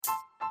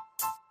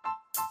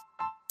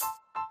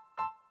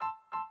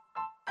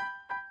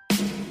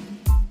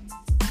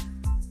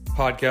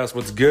Podcast.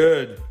 What's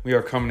good? We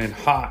are coming in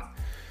hot.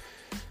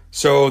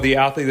 So the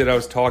athlete that I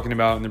was talking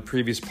about in the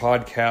previous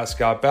podcast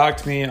got back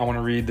to me. I want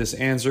to read this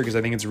answer because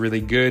I think it's really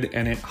good,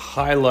 and it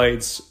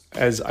highlights,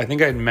 as I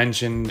think I had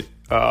mentioned,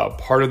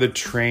 part of the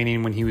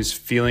training when he was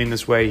feeling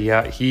this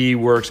way. He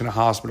works in a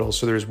hospital,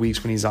 so there's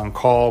weeks when he's on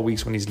call,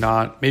 weeks when he's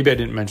not. Maybe I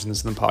didn't mention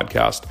this in the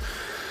podcast,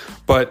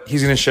 but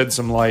he's going to shed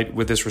some light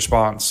with this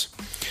response.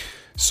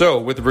 So,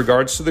 with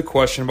regards to the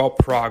question about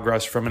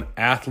progress from an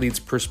athlete's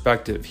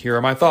perspective, here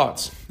are my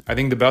thoughts. I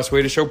think the best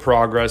way to show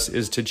progress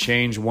is to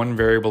change one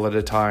variable at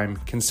a time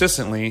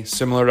consistently,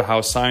 similar to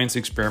how science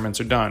experiments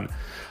are done.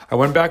 I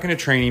went back into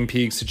Training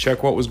Peaks to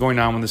check what was going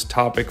on when this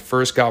topic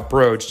first got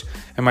broached,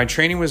 and my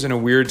training was in a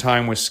weird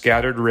time with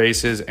scattered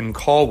races and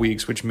call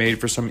weeks, which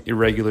made for some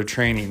irregular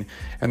training.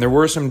 And there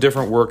were some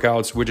different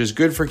workouts, which is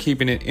good for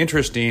keeping it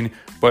interesting,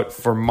 but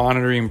for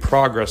monitoring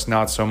progress,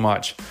 not so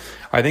much.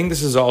 I think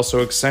this is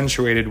also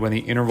accentuated when the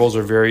intervals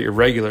are very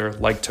irregular,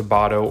 like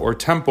Tabata or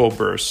tempo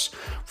bursts.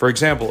 For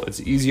example, it's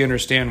easy to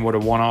understand what a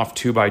one-off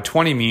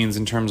 2x20 means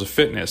in terms of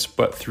fitness,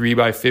 but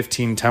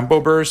 3x15 tempo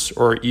bursts,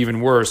 or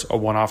even worse, a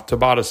one-off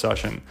Tabata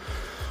session.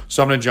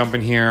 So I'm going to jump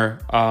in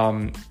here.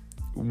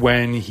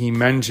 When he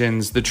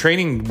mentions the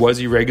training was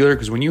irregular,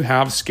 because when you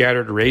have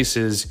scattered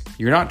races,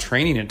 you're not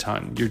training a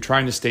ton. You're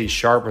trying to stay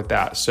sharp with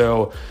that.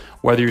 So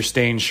whether you're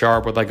staying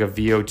sharp with like a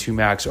VO2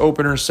 max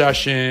opener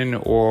session,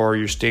 or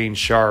you're staying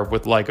sharp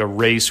with like a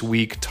race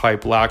week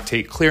type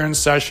lactate clearance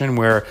session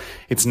where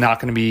it's not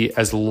going to be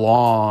as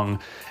long,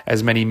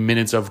 as many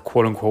minutes of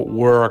quote unquote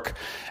work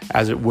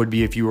as it would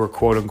be if you were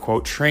quote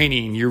unquote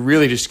training, you're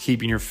really just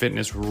keeping your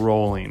fitness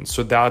rolling.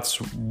 So that's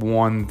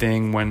one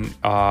thing when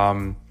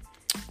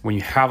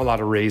you have a lot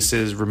of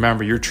races.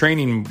 Remember, your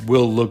training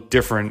will look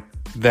different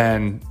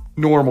than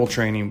normal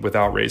training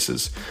without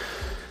races.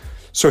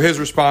 So his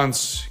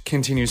response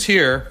continues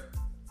here.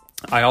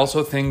 I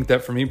also think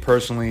that for me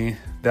personally,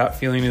 that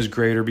feeling is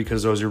greater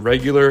because those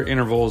irregular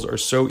intervals are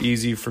so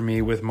easy for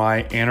me with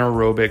my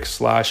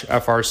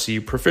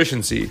anaerobic/FRC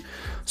proficiency.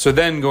 So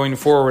then going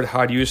forward,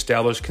 how do you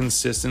establish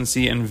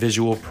consistency and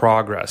visual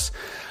progress?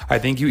 I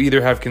think you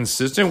either have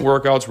consistent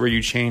workouts where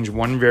you change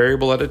one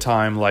variable at a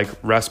time, like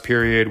rest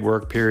period,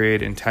 work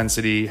period,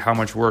 intensity, how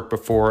much work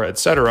before,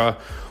 etc.,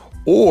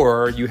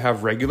 or you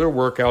have regular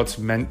workouts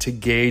meant to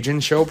gauge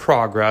and show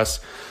progress,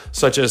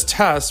 such as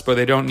tests, but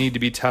they don't need to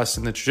be tests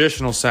in the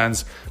traditional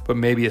sense, but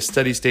maybe a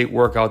steady state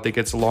workout that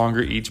gets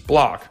longer each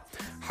block.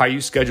 How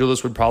you schedule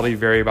this would probably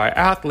vary by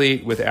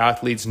athlete, with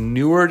athletes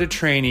newer to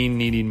training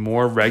needing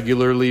more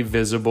regularly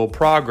visible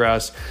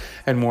progress,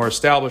 and more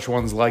established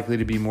ones likely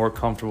to be more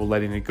comfortable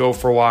letting it go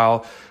for a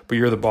while, but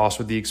you're the boss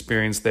with the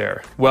experience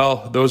there.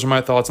 Well, those are my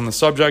thoughts on the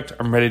subject.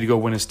 I'm ready to go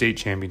win a state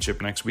championship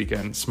next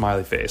weekend.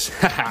 Smiley face.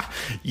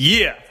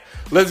 Yeah,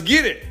 let's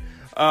get it.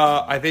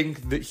 I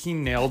think that he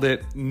nailed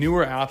it.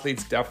 Newer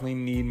athletes definitely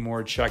need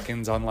more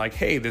check-ins on like,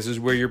 hey, this is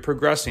where you're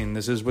progressing.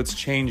 This is what's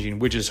changing,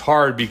 which is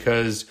hard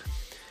because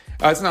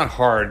it's not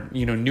hard.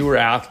 Newer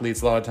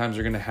athletes a lot of times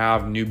are going to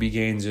have newbie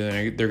gains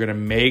and they're going to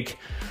make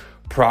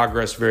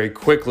progress very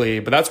quickly.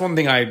 But that's one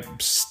thing I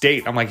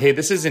state. I'm like, hey,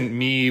 this isn't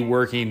me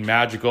working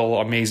magical,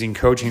 amazing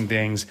coaching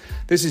things.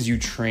 This is you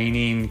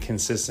training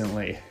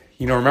consistently.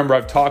 Remember,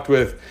 I've talked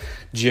with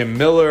Jim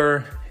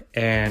Miller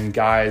and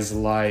guys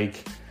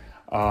like,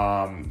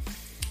 I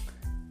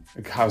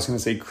was going to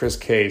say Chris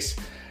Case,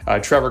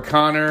 Trevor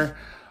Connor,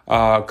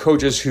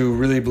 coaches who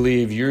really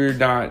believe you're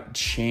not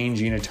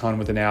changing a ton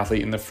with an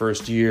athlete in the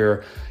first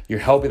year. You're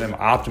helping them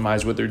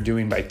optimize what they're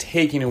doing by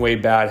taking away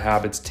bad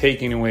habits,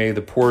 taking away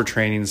the poor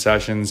training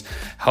sessions,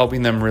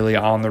 helping them really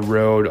on the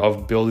road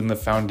of building the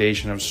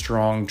foundation of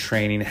strong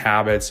training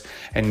habits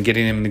and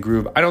getting them in the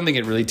groove. I don't think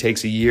it really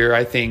takes a year.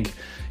 I think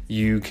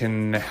you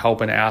can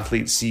help an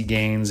athlete see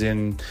gains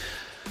in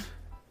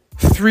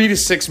 3 to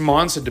 6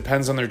 months. It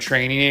depends on their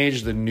training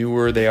age. The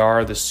newer they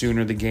are, the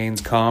sooner the gains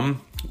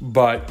come.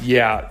 But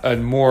yeah, a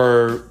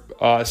more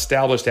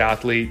established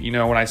athlete,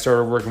 when I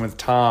started working with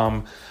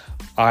Tom,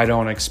 I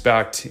don't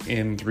expect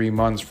in 3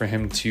 months for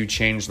him to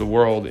change the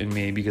world in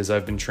me because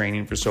I've been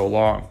training for so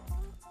long.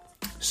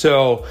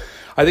 So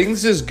I think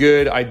this is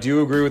good. I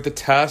do agree with the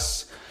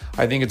tests.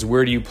 I think it's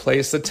where do you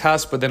place the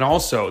test, but then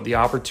also the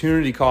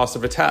opportunity cost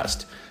of a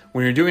test.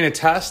 When you're doing a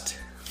test,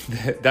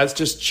 that's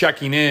just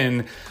checking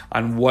in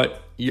on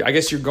I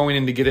guess you're going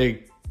in to get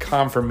a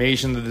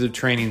confirmation that the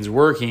training's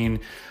working,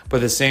 but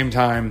at the same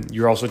time,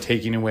 you're also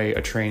taking away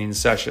a training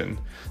session.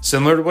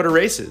 Similar to what a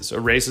race is. A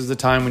race is the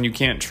time when you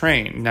can't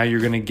train. Now you're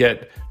going to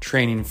get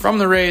training from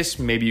the race.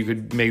 Maybe you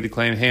could make the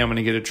claim, hey, I'm going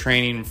to get a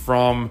training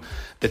from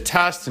the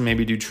test and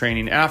maybe do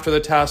training after the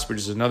test, which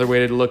is another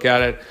way to look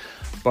at it.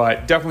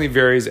 But definitely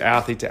varies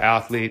athlete to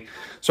athlete.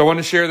 So I want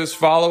to share this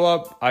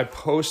follow-up. I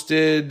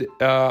posted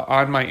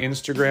on my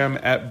Instagram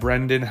at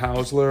Brendan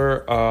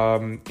Hausler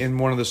in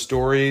one of the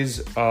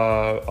stories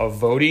a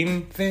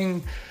voting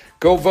thing.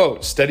 Go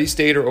vote. Steady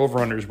state or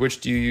over-unders.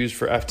 Which do you use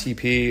for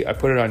FTP? I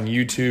put it on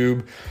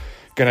YouTube.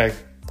 Gonna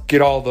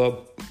get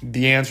all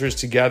the answers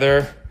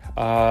together.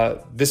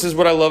 This is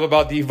what I love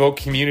about the Evoke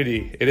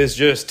community. It is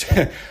just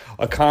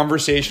a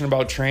conversation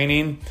about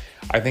training.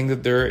 I think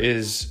that there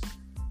is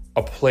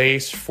a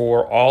place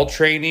for all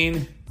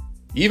training,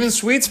 even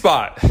sweet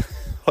spot.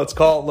 Let's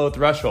call it low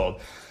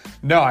threshold.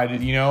 No, I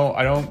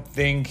don't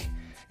think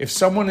if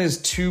someone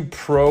is too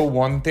pro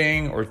one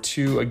thing or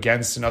too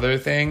against another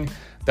thing,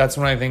 that's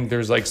when I think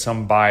there's like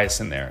some bias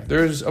in there.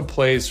 There's a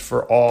place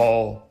for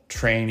all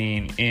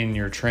training in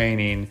your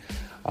training.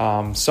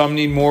 Some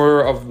need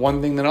more of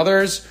one thing than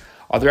others.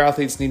 Other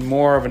athletes need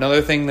more of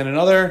another thing than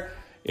another.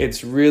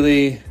 It's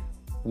really,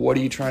 what are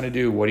you trying to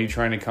do? What are you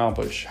trying to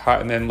accomplish?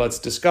 And then let's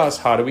discuss,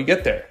 how do we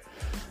get there?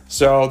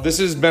 So this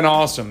has been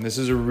awesome. This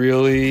is a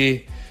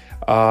really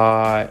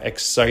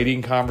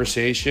exciting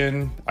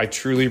conversation. I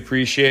truly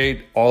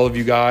appreciate all of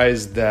you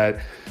guys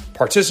that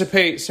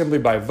participate simply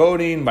by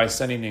voting, by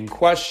sending in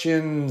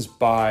questions,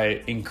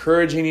 by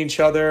encouraging each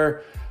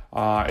other.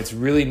 It's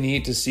really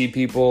neat to see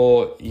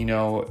people,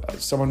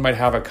 someone might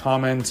have a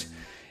comment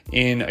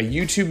in a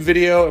YouTube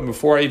video, and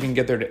before I even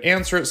get there to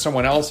answer it,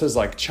 someone else has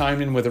like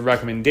chimed in with a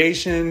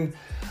recommendation.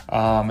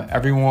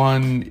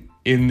 Everyone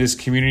in this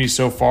community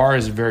so far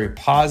is very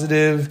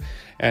positive,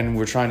 and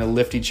we're trying to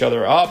lift each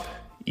other up.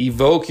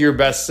 Evoke your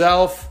best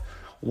self.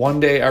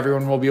 One day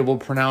everyone will be able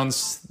to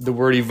pronounce the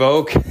word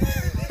evoke.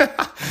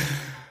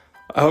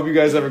 I hope you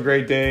guys have a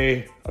great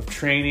day of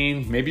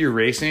training. Maybe you're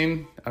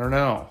racing. I don't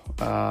know.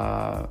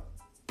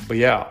 But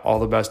yeah, all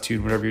the best to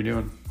you, whatever you're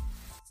doing.